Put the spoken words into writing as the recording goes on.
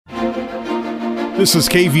This is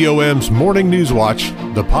KVOM's Morning News Watch,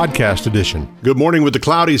 the podcast edition. Good morning with the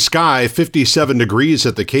cloudy sky, 57 degrees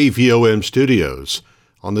at the KVOM studios.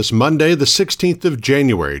 On this Monday, the 16th of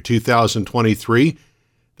January, 2023,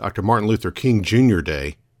 Dr. Martin Luther King Jr.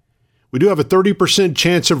 Day. We do have a 30%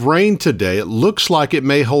 chance of rain today. It looks like it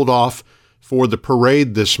may hold off for the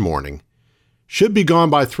parade this morning. Should be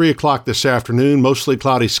gone by 3 o'clock this afternoon. Mostly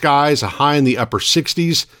cloudy skies, a high in the upper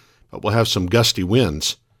 60s, but we'll have some gusty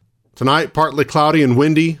winds. Tonight, partly cloudy and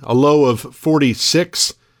windy, a low of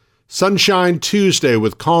 46. Sunshine Tuesday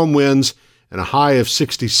with calm winds and a high of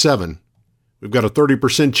 67. We've got a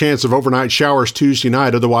 30% chance of overnight showers Tuesday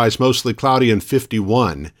night, otherwise mostly cloudy and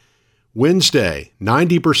 51. Wednesday,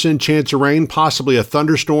 90% chance of rain, possibly a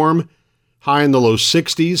thunderstorm, high in the low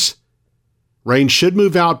 60s. Rain should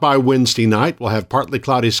move out by Wednesday night. We'll have partly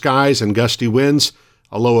cloudy skies and gusty winds,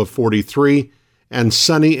 a low of 43. And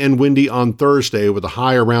sunny and windy on Thursday with a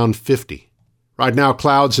high around 50. Right now,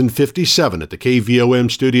 clouds and 57 at the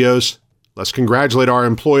KVOM studios. Let's congratulate our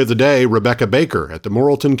employee of the day, Rebecca Baker, at the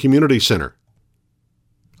Morrilton Community Center.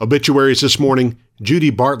 Obituaries this morning, Judy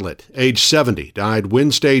Bartlett, age 70, died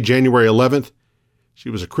Wednesday, January 11th. She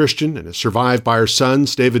was a Christian and is survived by her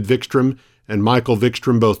sons, David Vikstrom and Michael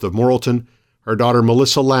Vikstrom, both of Morrilton, her daughter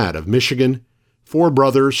Melissa Ladd of Michigan, 4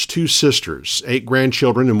 brothers, 2 sisters, 8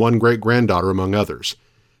 grandchildren, and 1 great-granddaughter, among others.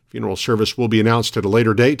 Funeral service will be announced at a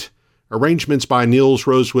later date. Arrangements by Niels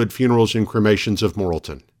Rosewood Funerals and Cremations of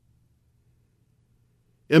Morrilton.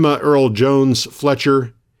 Emma Earl Jones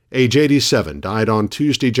Fletcher, age 87, died on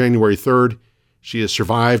Tuesday, January 3rd. She is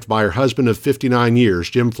survived by her husband of 59 years,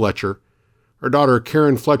 Jim Fletcher, her daughter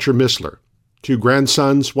Karen Fletcher Missler, 2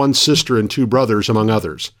 grandsons, 1 sister, and 2 brothers, among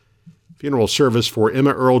others. Funeral service for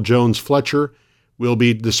Emma Earl Jones Fletcher will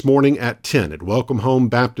be this morning at 10 at Welcome Home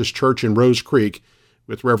Baptist Church in Rose Creek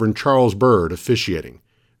with Reverend Charles Bird officiating.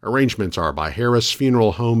 Arrangements are by Harris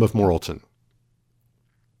Funeral Home of Morrilton.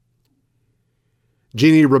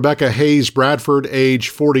 Jeannie Rebecca Hayes Bradford, age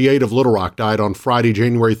 48, of Little Rock, died on Friday,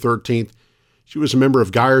 January 13th. She was a member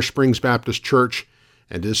of Geyer Springs Baptist Church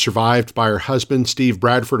and is survived by her husband, Steve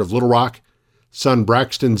Bradford of Little Rock, son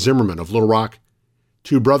Braxton Zimmerman of Little Rock,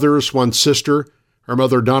 2 brothers, 1 sister, her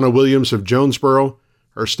mother Donna Williams of Jonesboro,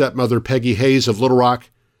 her stepmother Peggy Hayes of Little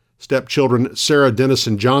Rock, stepchildren Sarah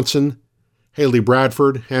Dennison Johnson, Haley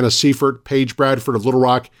Bradford, Hannah Seifert, Paige Bradford of Little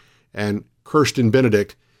Rock, and Kirsten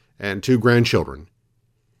Benedict, and 2 grandchildren.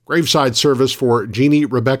 Graveside service for Jeannie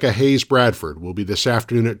Rebecca Hayes Bradford will be this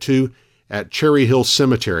afternoon at 2 at Cherry Hill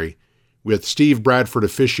Cemetery, with Steve Bradford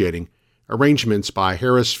officiating. Arrangements by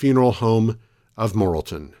Harris Funeral Home of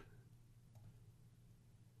Morrilton.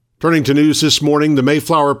 Turning to news this morning, the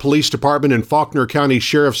Mayflower Police Department and Faulkner County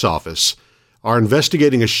Sheriff's Office are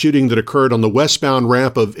investigating a shooting that occurred on the westbound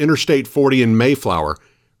ramp of Interstate 40 in Mayflower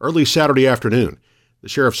early Saturday afternoon. The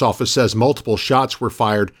Sheriff's Office says multiple shots were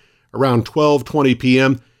fired around 12:20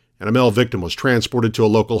 p.m., and a male victim was transported to a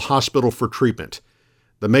local hospital for treatment.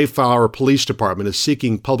 The Mayflower Police Department is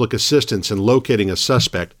seeking public assistance in locating a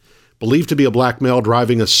suspect believed to be a black male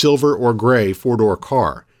driving a silver or gray 4-door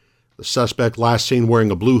car. The suspect, last seen wearing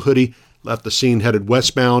a blue hoodie, left the scene headed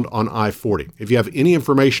westbound on I-40. If you have any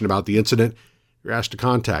information about the incident, you're asked to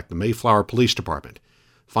contact the Mayflower Police Department.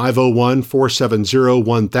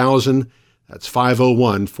 501-470-1000. That's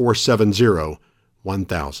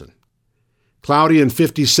 501-470-1000. Cloudy and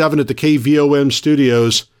 57 at the KVOM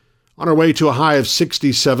studios. On our way to a high of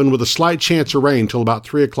 67 with a slight chance of rain till about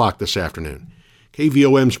 3 o'clock this afternoon.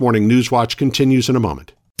 KVOM's Morning News Watch continues in a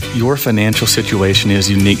moment. Your financial situation is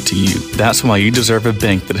unique to you. That's why you deserve a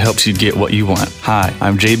bank that helps you get what you want. Hi,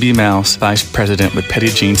 I'm JB Mouse, Vice President with Petit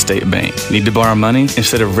Jean State Bank. Need to borrow money?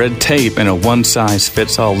 Instead of red tape and a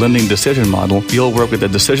one-size-fits-all lending decision model, you'll work with a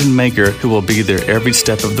decision maker who will be there every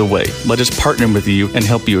step of the way. Let us partner with you and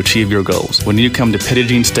help you achieve your goals. When you come to Petit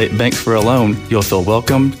Jean State Bank for a loan, you'll feel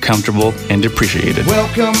welcome, comfortable, and appreciated.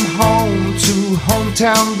 Welcome home to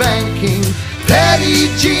hometown banking. Petit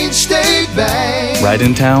Jean State Bank. Right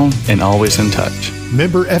in town and always in touch.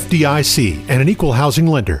 Member FDIC and an equal housing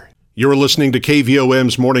lender. You're listening to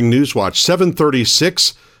KVOM's Morning News Watch,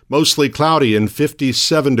 736, mostly cloudy and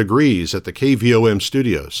 57 degrees at the KVOM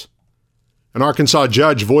studios. An Arkansas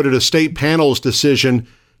judge voided a state panel's decision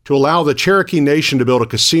to allow the Cherokee Nation to build a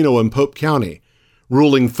casino in Pope County,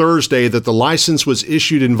 ruling Thursday that the license was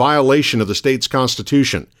issued in violation of the state's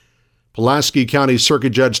constitution. Pulaski County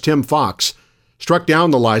Circuit Judge Tim Fox struck down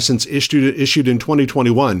the license issued in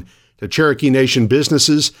 2021 to Cherokee Nation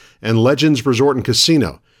businesses and Legends Resort and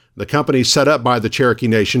Casino, the company set up by the Cherokee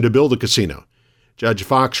Nation to build the casino. Judge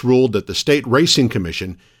Fox ruled that the State Racing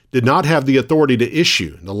Commission did not have the authority to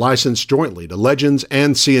issue the license jointly to Legends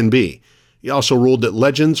and CNB. He also ruled that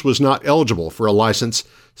Legends was not eligible for a license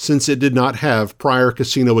since it did not have prior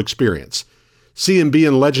casino experience. C&B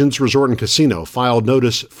and Legends Resort and Casino filed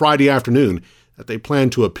notice Friday afternoon that they plan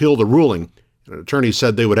to appeal the ruling, and an attorney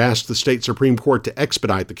said they would ask the state Supreme Court to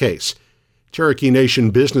expedite the case. Cherokee Nation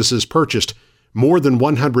businesses purchased more than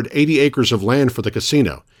 180 acres of land for the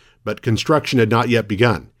casino, but construction had not yet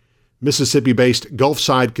begun. Mississippi-based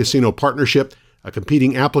Gulfside Casino Partnership, a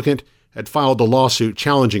competing applicant, had filed a lawsuit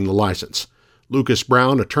challenging the license. Lucas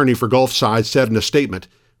Brown, attorney for Gulfside, said in a statement,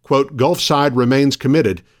 quote, Gulfside remains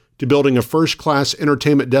committed to building a first-class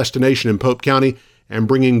entertainment destination in Pope County and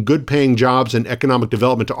bringing good-paying jobs and economic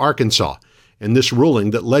development to Arkansas, and this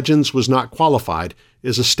ruling that Legends was not qualified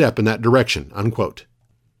is a step in that direction, unquote.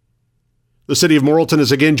 The city of Morrilton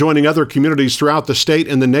is again joining other communities throughout the state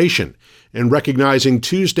and the nation in recognizing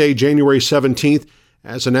Tuesday, January 17th,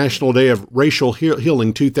 as a National Day of Racial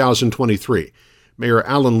Healing 2023. Mayor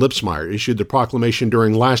Alan Lipsmeyer issued the proclamation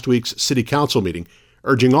during last week's City Council meeting,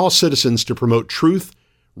 urging all citizens to promote truth,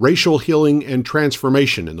 racial healing, and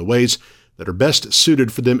transformation in the ways that are best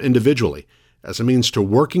suited for them individually, as a means to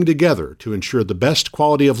working together to ensure the best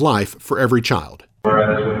quality of life for every child.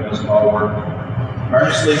 Whereas we must all work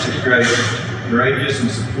earnestly to create courageous and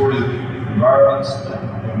supportive environments that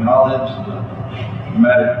acknowledge the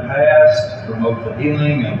traumatic past, promote the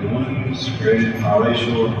healing of the wounds created in our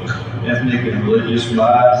racial, ethnic, and religious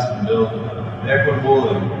lives, and build an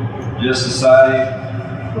equitable and just society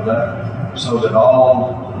for that, so that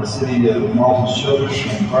all the city of Morrilton's children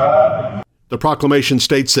can thrive. The proclamation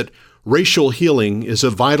states that racial healing is a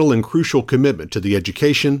vital and crucial commitment to the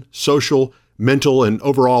education, social, mental, and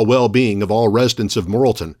overall well-being of all residents of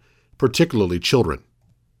Morrilton, particularly children.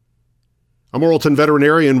 A Morrilton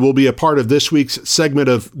veterinarian will be a part of this week's segment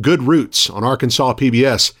of Good Roots on Arkansas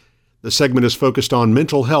PBS. The segment is focused on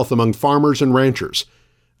mental health among farmers and ranchers.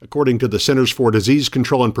 According to the Centers for Disease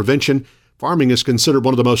Control and Prevention, farming is considered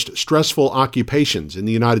one of the most stressful occupations in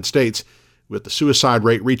the United States, with the suicide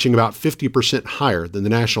rate reaching about 50% higher than the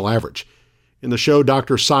national average. In the show,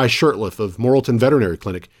 Dr. Cy Shurtleff of Morrilton Veterinary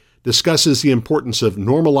Clinic discusses the importance of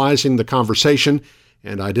normalizing the conversation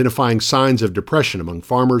and identifying signs of depression among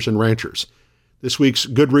farmers and ranchers. This week's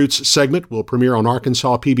Good Roots segment will premiere on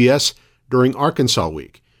Arkansas PBS during Arkansas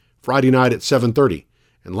Week, Friday night at 7:30,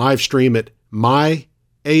 and live stream at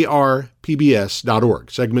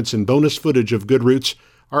myarpbs.org. Segments and bonus footage of Good Roots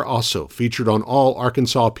are also featured on all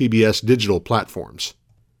Arkansas PBS digital platforms.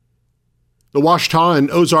 The Ouachita and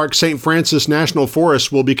Ozark St. Francis National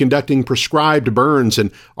Forests will be conducting prescribed burns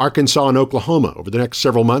in Arkansas and Oklahoma over the next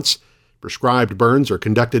several months. Prescribed burns are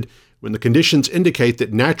conducted when the conditions indicate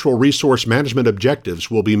that natural resource management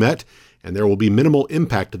objectives will be met and there will be minimal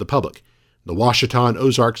impact to the public. The Ouachita and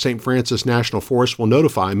Ozark St. Francis National Forest will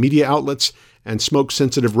notify media outlets and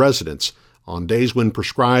smoke-sensitive residents on days when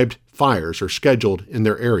prescribed fires are scheduled in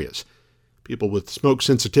their areas. People with smoke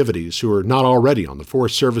sensitivities who are not already on the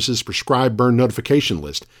Forest Service's prescribed burn notification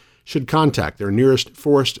list should contact their nearest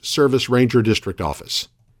Forest Service Ranger District office.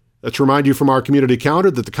 Let's remind you from our community calendar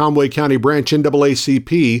that the Conway County Branch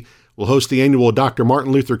NAACP will host the annual Dr.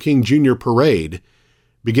 Martin Luther King Jr. Parade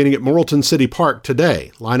beginning at Morrilton City Park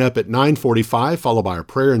today. Line up at 9:45, followed by a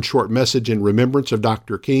prayer and short message in remembrance of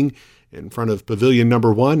Dr. King in front of Pavilion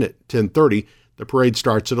Number 1 at 10:30. The parade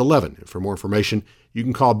starts at 11. And for more information, you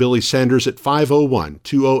can call Billy Sanders at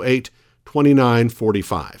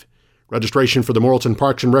 501-208-2945. Registration for the Morrilton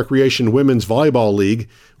Parks and Recreation Women's Volleyball League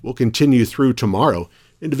will continue through tomorrow.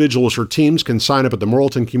 Individuals or teams can sign up at the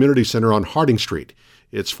Morrilton Community Center on Harding Street.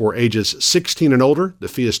 It's for ages 16 and older. The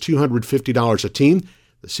fee is $250 a team.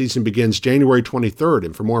 The season begins January 23rd,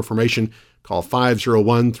 and for more information, call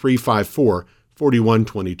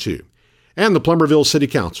 501-354-4122. And the Plumerville City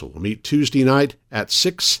Council will meet Tuesday night at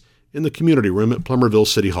 6 in the community room at Plumerville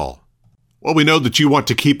City Hall. Well, we know that you want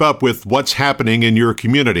to keep up with what's happening in your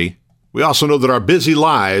community. We also know that our busy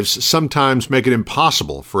lives sometimes make it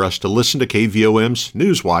impossible for us to listen to KVOM's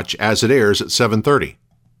Newswatch as it airs at 7:30.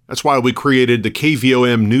 That's why we created the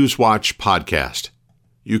KVOM Newswatch podcast.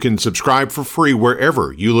 You can subscribe for free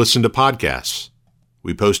wherever you listen to podcasts.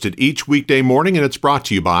 We post it each weekday morning, and it's brought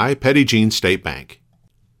to you by Petit Jean State Bank.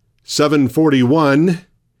 7:41.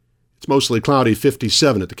 It's mostly cloudy,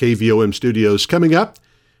 57 at the KVOM studios. Coming up,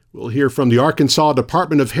 we'll hear from the Arkansas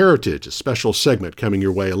Department of Heritage, a special segment coming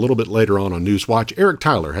your way a little bit later on Newswatch. Eric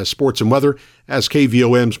Tyler has sports and weather as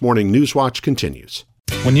KVOM's Morning Newswatch continues.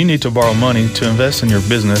 When you need to borrow money to invest in your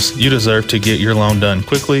business, you deserve to get your loan done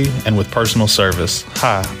quickly and with personal service.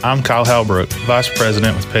 Hi, I'm Kyle Halbrook, Vice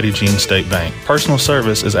President with Petit Jean State Bank. Personal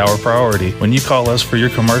service is our priority. When you call us for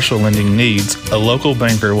your commercial lending needs, a local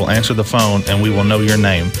banker will answer the phone and we will know your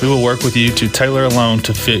name. We will work with you to tailor a loan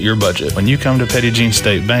to fit your budget. When you come to Petit Jean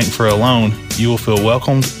State Bank for a loan, you will feel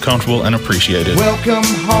welcomed, comfortable, and appreciated. Welcome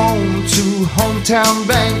home to hometown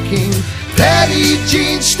banking, Petit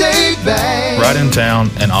Jean State Bank. Right in town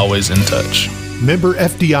and always in touch. Member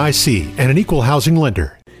FDIC and an equal housing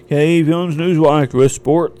lender. KVOM's Newswatch with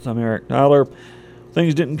sports. I'm Eric Tyler.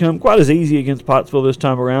 Things didn't come quite as easy against Pottsville this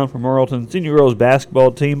time around for Morrilton senior girls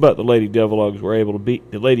basketball team, but the Lady Devilogs were able to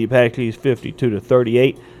beat the Lady Apaches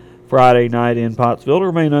 52-38 Friday night in Pottsville to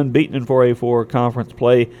remain unbeaten in 4A4 conference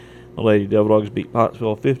play. The Lady Devilogs beat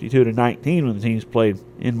Pottsville 52-19 when the teams played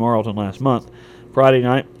in Morrilton last month. Friday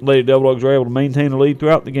night, Lady Devilogs were able to maintain the lead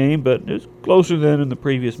throughout the game, but it was closer than in the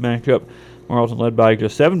previous matchup. Morrilton led by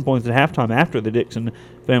just 7 points at halftime after the Dixon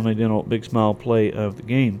Family Dental Big Smile play of the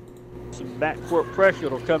game. Some backcourt pressure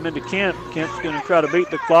will come into Kemp. Kemp's going to try to beat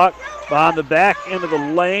the clock. Behind the back, into the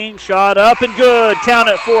lane, shot up and good. Count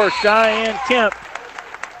it for Cheyenne Kemp.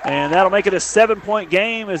 And that'll make it a 7-point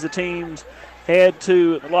game as the teams head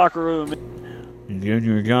to the locker room.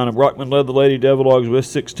 Junior Jonna Brockman led the Lady Devilogs with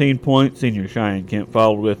 16 points. Senior Cheyenne Kemp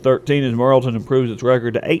followed with 13 as Morrilton improves its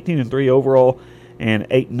record to 18-3 overall and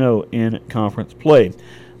 8-0 in conference play.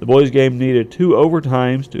 The boys' game needed 2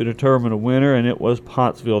 overtimes to determine a winner, and it was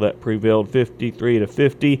Pottsville that prevailed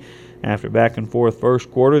 53-50. After back and forth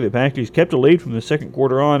first quarter, the Apaches kept a lead from the second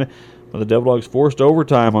quarter on, but the Devilogs forced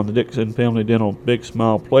overtime on the Dixon Family Dental Big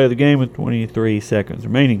Smile play of the game with 23 seconds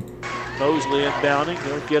remaining. Mosley inbounding.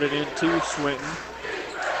 He'll get it into Swinton.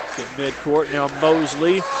 At midcourt. Now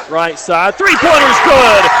Mosley, right side. Three-pointer's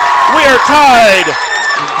good. We are tied.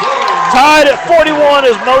 Tied at 41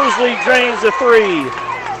 as Mosley drains the three.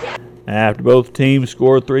 After both teams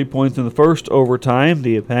scored 3 points in the first overtime,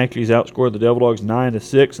 the Apaches outscored the Devilogs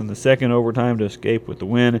 9-6 in the second overtime to escape with the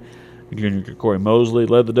win. Junior Corey Mosley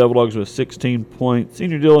led the Devilogs with 16 points.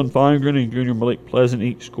 Senior Dylan Feingren and junior Malik Pleasant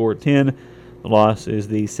each scored 10. The loss is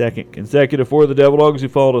the second consecutive for the Devilogs, who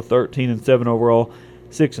fall to 13-7 overall,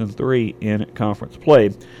 6-3 in conference play.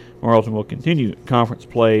 Morrilton will continue conference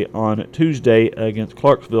play on Tuesday against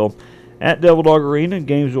Clarksville at Devil Dog Arena.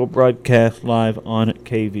 Games will broadcast live on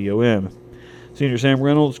KVOM. Senior Sam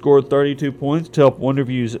Reynolds scored 32 points to help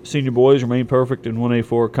Wonderview's senior boys remain perfect in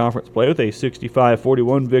 1A4 conference play with a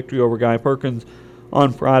 65-41 victory over Guy Perkins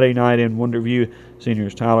on Friday night in Wonderview.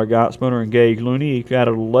 Seniors Tyler Gottsmoner and Gage Looney each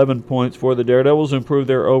added 11 points for the Daredevils, improved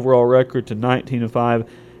their overall record to 19-5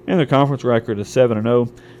 and their conference record to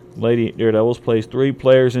 7-0. Lady Daredevils placed 3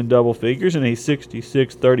 players in double figures in a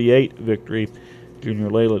 66-38 victory. Junior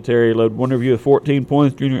Layla Terry led Wonderview with 14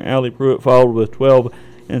 points. Junior Allie Pruitt followed with 12.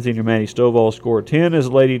 And senior Maddie Stovall scored 10 as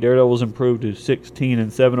the Lady Daredevils improved to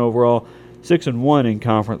 16-7 overall, 6-1 in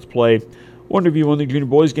conference play. Wonderview won the junior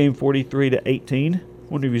boys game 43-18.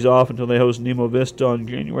 Wonderview's off until they host Nemo Vista on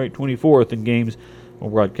January 24th, and games will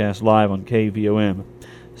broadcast live on KVOM.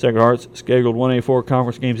 Sacred Heart's scheduled 1A4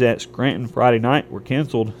 conference games at Scranton Friday night were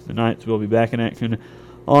canceled. The Knights will be back in action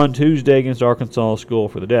on Tuesday against Arkansas School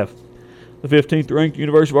for the Deaf. The 15th-ranked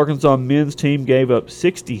University of Arkansas men's team gave up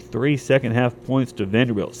 63 second-half points to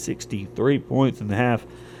Vanderbilt, 63 points in the half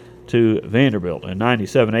to Vanderbilt. A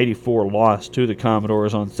 97-84 loss to the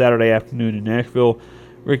Commodores on Saturday afternoon in Nashville.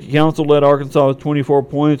 Ricky Council led Arkansas with 24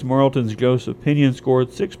 points. Morrilton's Joseph Pinion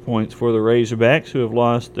scored 6 points for the Razorbacks, who have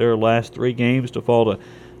lost their last 3 games to fall to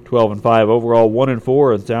 12-5 overall,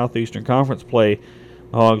 1-4 in Southeastern Conference play.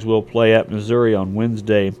 The Hogs will play at Missouri on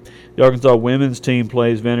Wednesday. The Arkansas women's team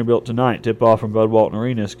plays Vanderbilt tonight. Tip-off from Bud Walton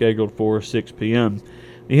Arena scheduled for 6 p.m.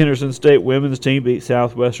 The Henderson State women's team beat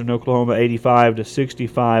Southwestern Oklahoma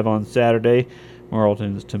 85-65 on Saturday.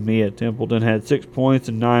 Morrilton's Tamia Templeton had 6 points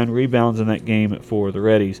and 9 rebounds in that game for the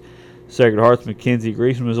Reddies. Sacred Heart's Mackenzie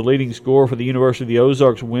Greason was the leading scorer for the University of the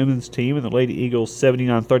Ozarks women's team, and the Lady Eagles'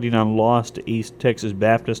 79-39 loss to East Texas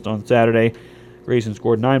Baptist on Saturday. Greason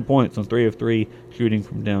scored 9 points on 3 of 3 shooting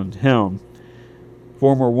from downtown.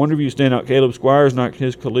 Former Wonderview standout Caleb Squires knocked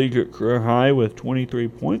his collegiate career high with 23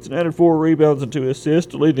 points and added 4 rebounds and 2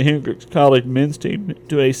 assists to lead the Hendricks College men's team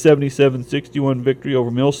to a 77-61 victory over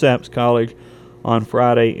Millsaps College on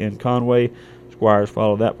Friday in Conway. Squires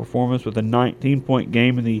followed that performance with a 19-point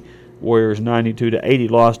game in the Warriors' 92-80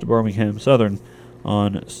 loss to Birmingham Southern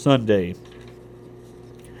on Sunday.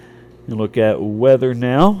 And look at weather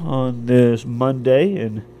now on this Monday,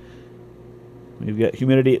 and we've got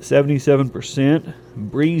humidity at 77%,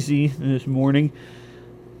 breezy this morning.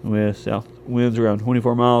 with south winds around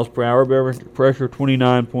 24 miles per hour. Barometric pressure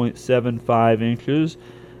 29.75 inches.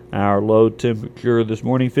 Our low temperature this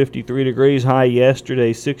morning 53 degrees. High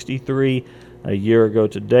yesterday 63. A year ago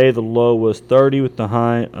today the low was 30 with the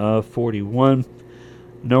high of 41.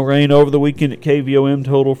 No rain over the weekend at KVOM.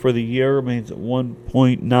 Total for the year remains at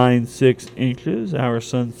 1.96 inches. Our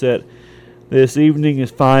sunset this evening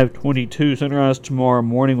is 5:22. Sunrise tomorrow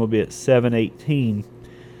morning will be at 7:18.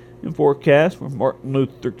 In forecast for Martin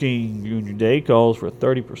Luther King Jr. Day calls for a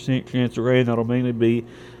 30% chance of rain. That'll mainly be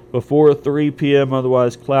before 3 p.m.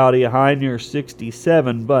 Otherwise cloudy. A high near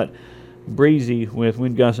 67, but breezy with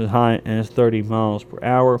wind gusts as high as 30 miles per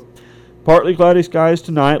hour. Partly cloudy skies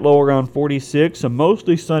tonight, low around 46. A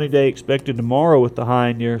mostly sunny day expected tomorrow with the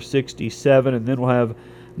high near 67, and then we'll have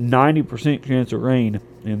 90% chance of rain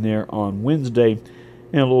in there on Wednesday,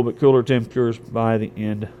 and a little bit cooler temperatures by the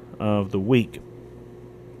end of the week.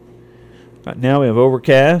 Right now we have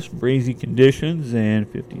overcast, breezy conditions, and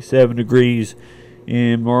 57 degrees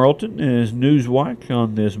in Marlton as Newswatch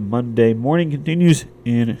on this Monday morning continues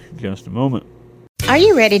in just a moment. Are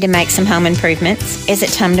you ready to make some home improvements? Is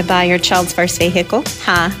it time to buy your child's first vehicle?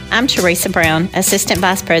 Hi, I'm Teresa Brown, Assistant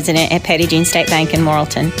Vice President at Petit Jean State Bank in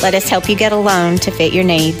Morrilton. Let us help you get a loan to fit your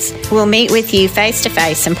needs. We'll meet with you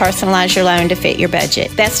face-to-face and personalize your loan to fit your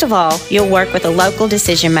budget. Best of all, you'll work with a local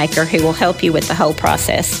decision maker who will help you with the whole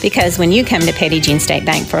process. Because when you come to Petit Jean State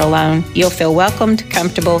Bank for a loan, you'll feel welcomed,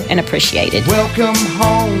 comfortable, and appreciated. Welcome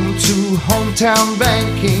home to hometown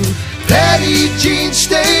banking. Petit Jean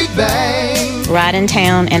State Bank. Right in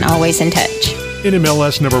town and always in touch.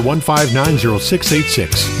 NMLS number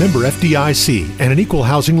 1590686. Member FDIC and an equal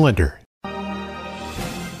housing lender.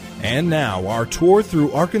 And now our tour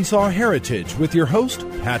through Arkansas Heritage with your host,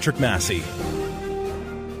 Patrick Massey.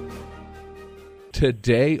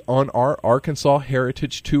 Today on our Arkansas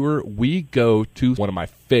Heritage Tour, we go to one of my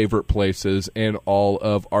favorite places in all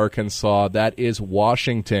of Arkansas. That is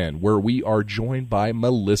Washington, where we are joined by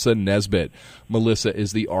Melissa Nesbitt. Melissa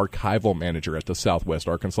is the archival manager at the Southwest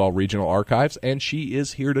Arkansas Regional Archives, and she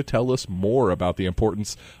is here to tell us more about the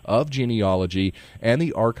importance of genealogy and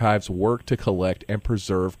the archives' work to collect and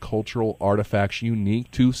preserve cultural artifacts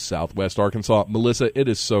unique to Southwest Arkansas. Melissa, it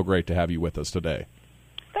is so great to have you with us today.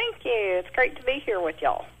 Thank you. It's great to be here with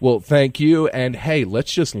y'all. Well, thank you. And, hey,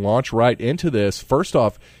 let's just launch right into this. First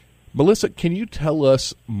off, Melissa, can you tell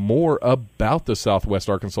us more about the Southwest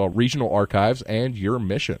Arkansas Regional Archives and your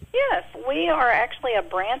mission? Yes, we are actually a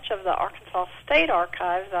branch of the Arkansas State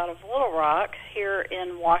Archives out of Little Rock here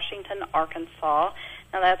in Washington, Arkansas.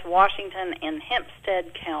 Now, that's Washington and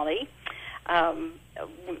Hempstead County. A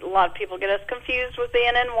lot of people get us confused with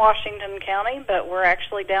being in Washington County, but we're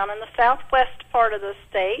actually down in the southwest part of the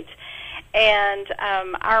state. And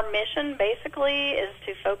our mission basically is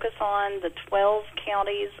to focus on the 12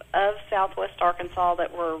 counties of southwest Arkansas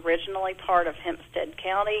that were originally part of Hempstead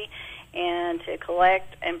County, and to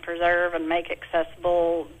collect and preserve and make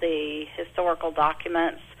accessible the historical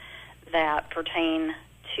documents that pertain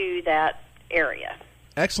to that area.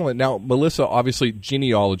 Excellent. Now, Melissa, obviously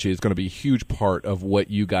genealogy is going to be a huge part of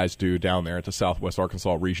what you guys do down there at the Southwest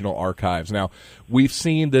Arkansas Regional Archives. Now, we've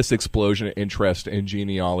seen this explosion of interest in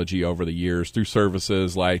genealogy over the years through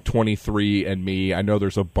services like 23andMe. I know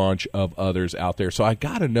there's a bunch of others out there. So I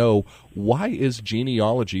got to know, why is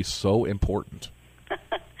genealogy so important?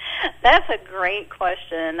 That's a great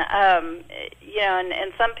question. And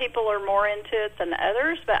some people are more into it than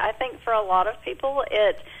others, but I think for a lot of people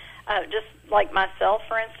it just like myself,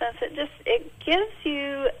 for instance, it gives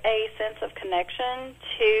you a sense of connection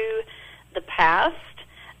to the past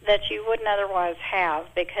that you wouldn't otherwise have,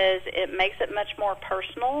 because it makes it much more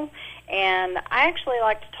personal. And I actually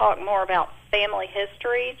like to talk more about family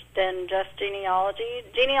history than just genealogy.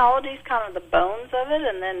 Genealogy is kind of the bones of it,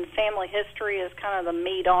 and then family history is kind of the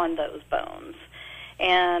meat on those bones.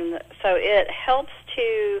 And so it helps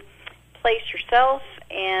to place yourself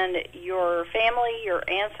and your family, your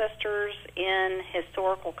ancestors in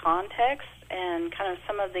historical context and kind of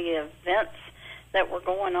some of the events that were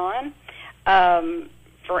going on.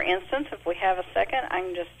 For instance, if we have a second, I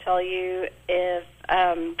can just tell you if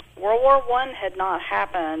World War I had not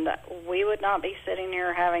happened, we would not be sitting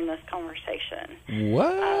here having this conversation.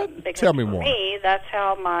 What? Because Tell me for more. me, that's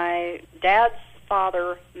how my dad's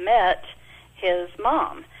father met his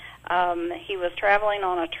mom. He was traveling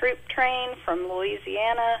on a troop train from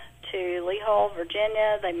Louisiana to Lee Hall,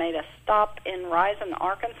 Virginia. They made a stop in Rison,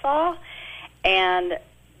 Arkansas, and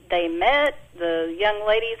they met. The young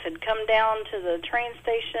ladies had come down to the train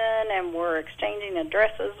station and were exchanging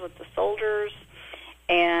addresses with the soldiers,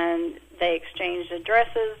 and they exchanged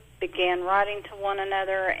addresses. began writing to one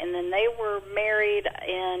another, and then they were married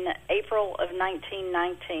in April of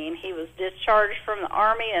 1919. He was discharged from the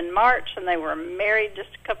Army in March, and they were married just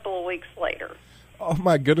a couple of weeks later. Oh,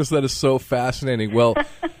 my goodness, that is so fascinating. Well,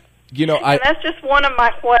 you know, and that's just one of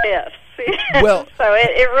my what-ifs. Well, so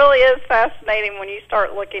it really is fascinating when you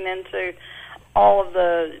start looking into all of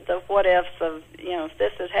the what-ifs of, you know, if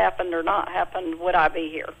this had happened or not happened, would I be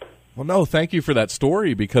here? Well, no, thank you for that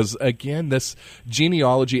story because, again, this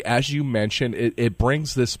genealogy, as you mentioned, it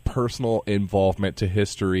brings this personal involvement to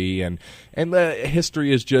history, and the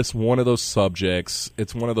history is just one of those subjects.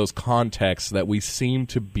 It's one of those contexts that we seem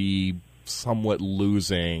to be somewhat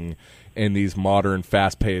losing in these modern,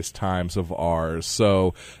 fast-paced times of ours.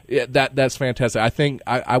 So that's fantastic. I think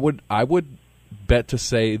I would bet to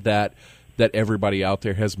say that everybody out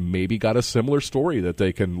there has maybe got a similar story that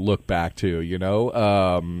they can look back to, you know,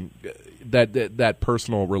 that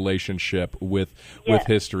personal relationship with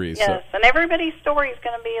history. Yes, So. And everybody's story is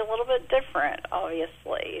going to be a little bit different,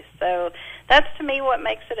 obviously. So that's, to me, what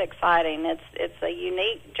makes it exciting. It's a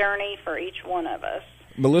unique journey for each one of us.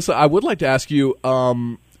 Melissa, I would like to ask you,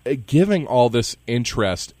 giving all this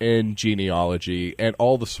interest in genealogy and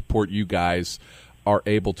all the support you guys are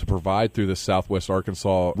able to provide through the Southwest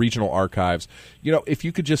Arkansas Regional Archives, you know, if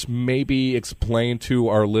you could just maybe explain to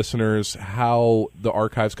our listeners how the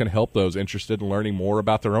archives can help those interested in learning more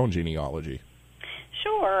about their own genealogy.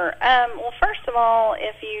 Sure. Well, first of all,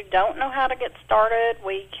 if you don't know how to get started,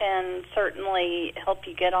 we can certainly help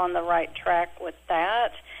you get on the right track with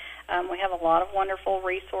that. We have a lot of wonderful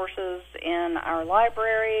resources in our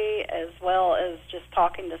library, as well as just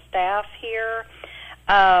talking to staff here.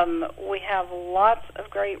 We have lots of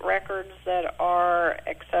great records that are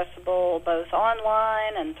accessible both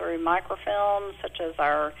online and through microfilms, such as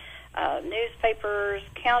our newspapers,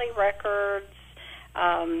 county records,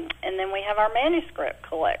 and then we have our manuscript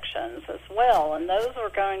collections as well. And those are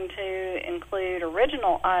going to include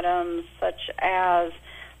original items such as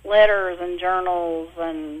letters and journals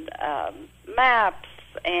and maps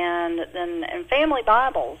and family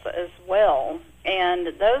Bibles as well. And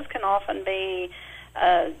those can often be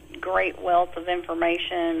a great wealth of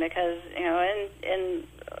information because, you know, in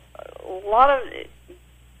a lot of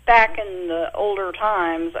back in the older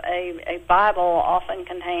times, a Bible often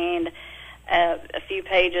contained a few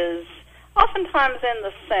pages, oftentimes in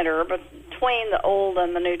the center, but between the Old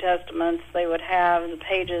and the New Testaments, they would have the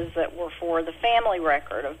pages that were for the family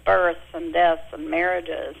record of births and deaths and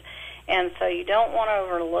marriages. And so you don't want to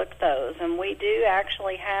overlook those. And we do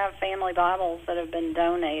actually have family Bibles that have been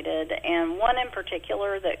donated. And one in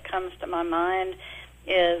particular that comes to my mind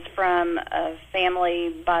is from a family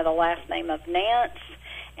by the last name of Nance.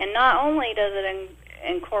 And not only does it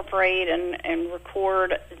incorporate and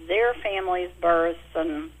record their family's births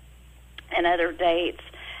and other dates,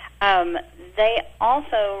 they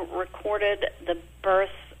also recorded the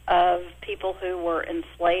births of people who were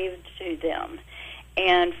enslaved to them.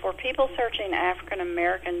 And for people searching African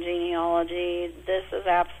American genealogy, this is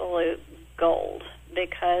absolute gold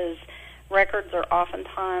because records are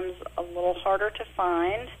oftentimes a little harder to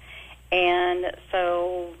find. And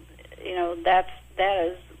so, you know, that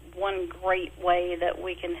is one great way that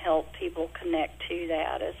we can help people connect to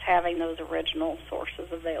that, is having those original sources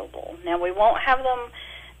available. Now, we won't have them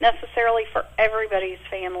necessarily for everybody's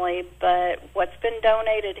family, but what's been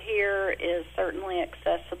donated here is certainly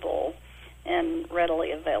accessible and readily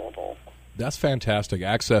available. That's fantastic.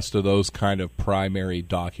 Access to those kind of primary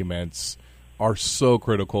documents are so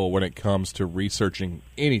critical when it comes to researching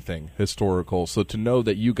anything historical. So to know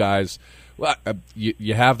that you guys, well,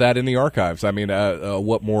 you have that in the archives. I mean,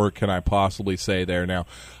 what more can I possibly say there? Now,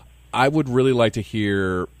 I would really like to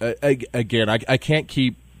hear, again, I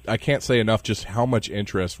can't say enough just how much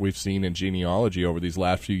interest we've seen in genealogy over these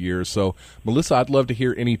last few years. So, Melissa, I'd love to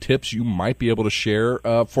hear any tips you might be able to share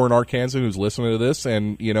for an Arkansan who's listening to this,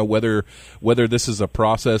 and you know whether this is a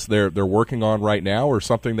process they're working on right now or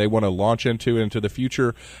something they want to launch into the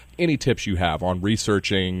future. Any tips you have on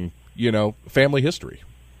researching, you know, family history?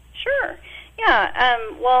 Sure. Yeah.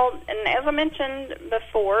 Well, and as I mentioned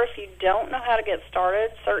before, if you don't know how to get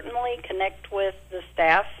started, certainly connect with the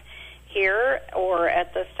staff here or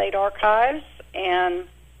at the State Archives, and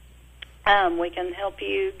we can help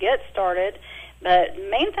you get started. But the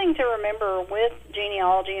main thing to remember with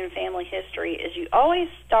genealogy and family history is you always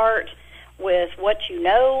start with what you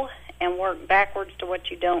know and work backwards to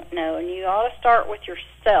what you don't know. And you ought to start with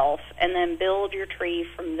yourself and then build your tree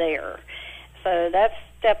from there. So that's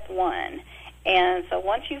step one. And so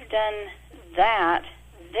once you've done that,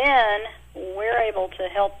 then we're able to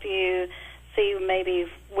help you see maybe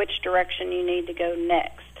which direction you need to go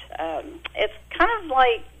next. It's kind of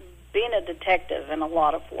like being a detective in a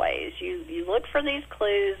lot of ways. You look for these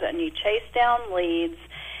clues and you chase down leads,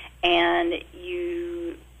 and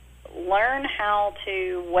you learn how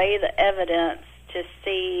to weigh the evidence to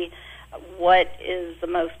see what is the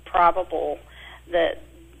most probable that,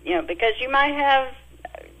 because you might have,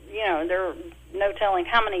 there are no telling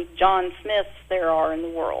how many John Smiths there are in the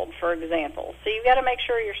world, for example. So you've got to make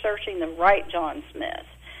sure you're searching the right John Smith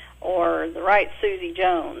or the right Susie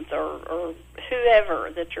Jones or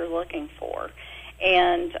whoever that you're looking for.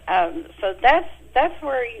 And so that's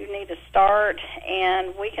where you need to start,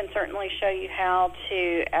 and we can certainly show you how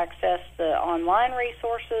to access the online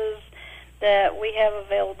resources that we have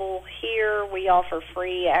available here. We offer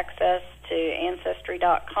free access to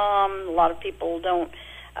Ancestry.com. A lot of people don't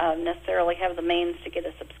necessarily have the means to get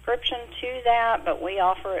a subscription to that, but we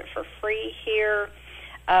offer it for free here.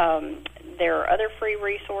 There are other free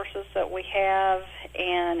resources that we have,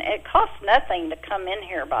 and it costs nothing to come in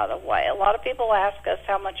here, by the way. A lot of people ask us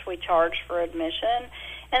how much we charge for admission,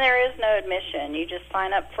 and there is no admission. You just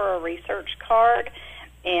sign up for a research card,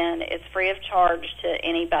 and it's free of charge to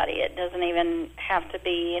anybody. It doesn't even have to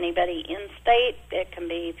be anybody in state. It can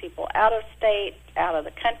be people out of state, out of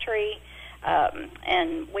the country,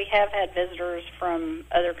 and we have had visitors from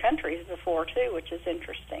other countries before, too, which is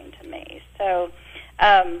interesting to me. So,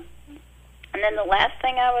 and then the last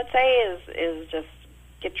thing I would say is just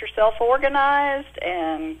get yourself organized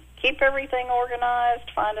and keep everything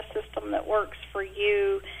organized. Find a system that works for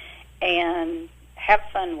you and have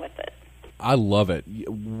fun with it. I love it.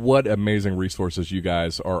 What amazing resources you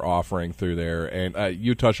guys are offering through there. And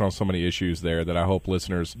you touched on so many issues there that I hope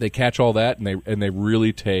listeners, they catch all that and they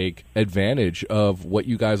really take advantage of what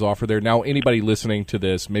you guys offer there. Now, anybody listening to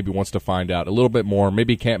this maybe wants to find out a little bit more,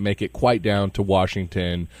 maybe can't make it quite down to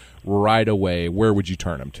Washington right away. Where would you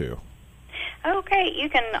turn them to? Okay, you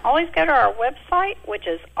can always go to our website, which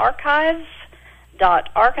is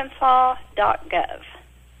archives.arkansas.gov.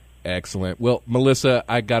 Excellent. Well, Melissa,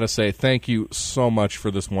 I got to say thank you so much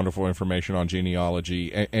for this wonderful information on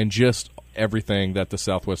genealogy and just everything that the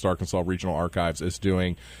Southwest Arkansas Regional Archives is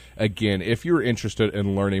doing. Again, if you're interested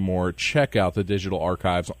in learning more, check out the digital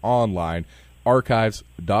archives online,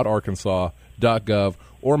 archives.arkansas.gov,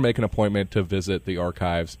 or make an appointment to visit the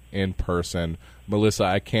archives in person. Melissa,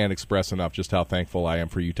 I can't express enough just how thankful I am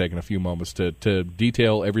for you taking a few moments to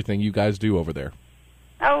detail everything you guys do over there.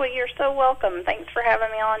 Oh, you're so welcome. Thanks for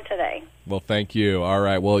having me on today. Well, thank you. All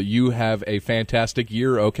right. Well, you have a fantastic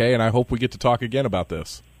year, okay? And I hope we get to talk again about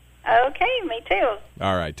this. Okay, me too.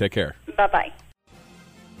 All right. Take care. Bye-bye.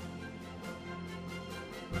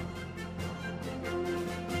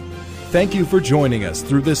 Thank you for joining us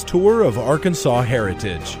through this tour of Arkansas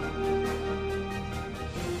heritage.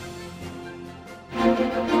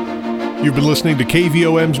 You've been listening to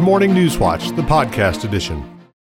KVOM's Morning News Watch, the podcast edition.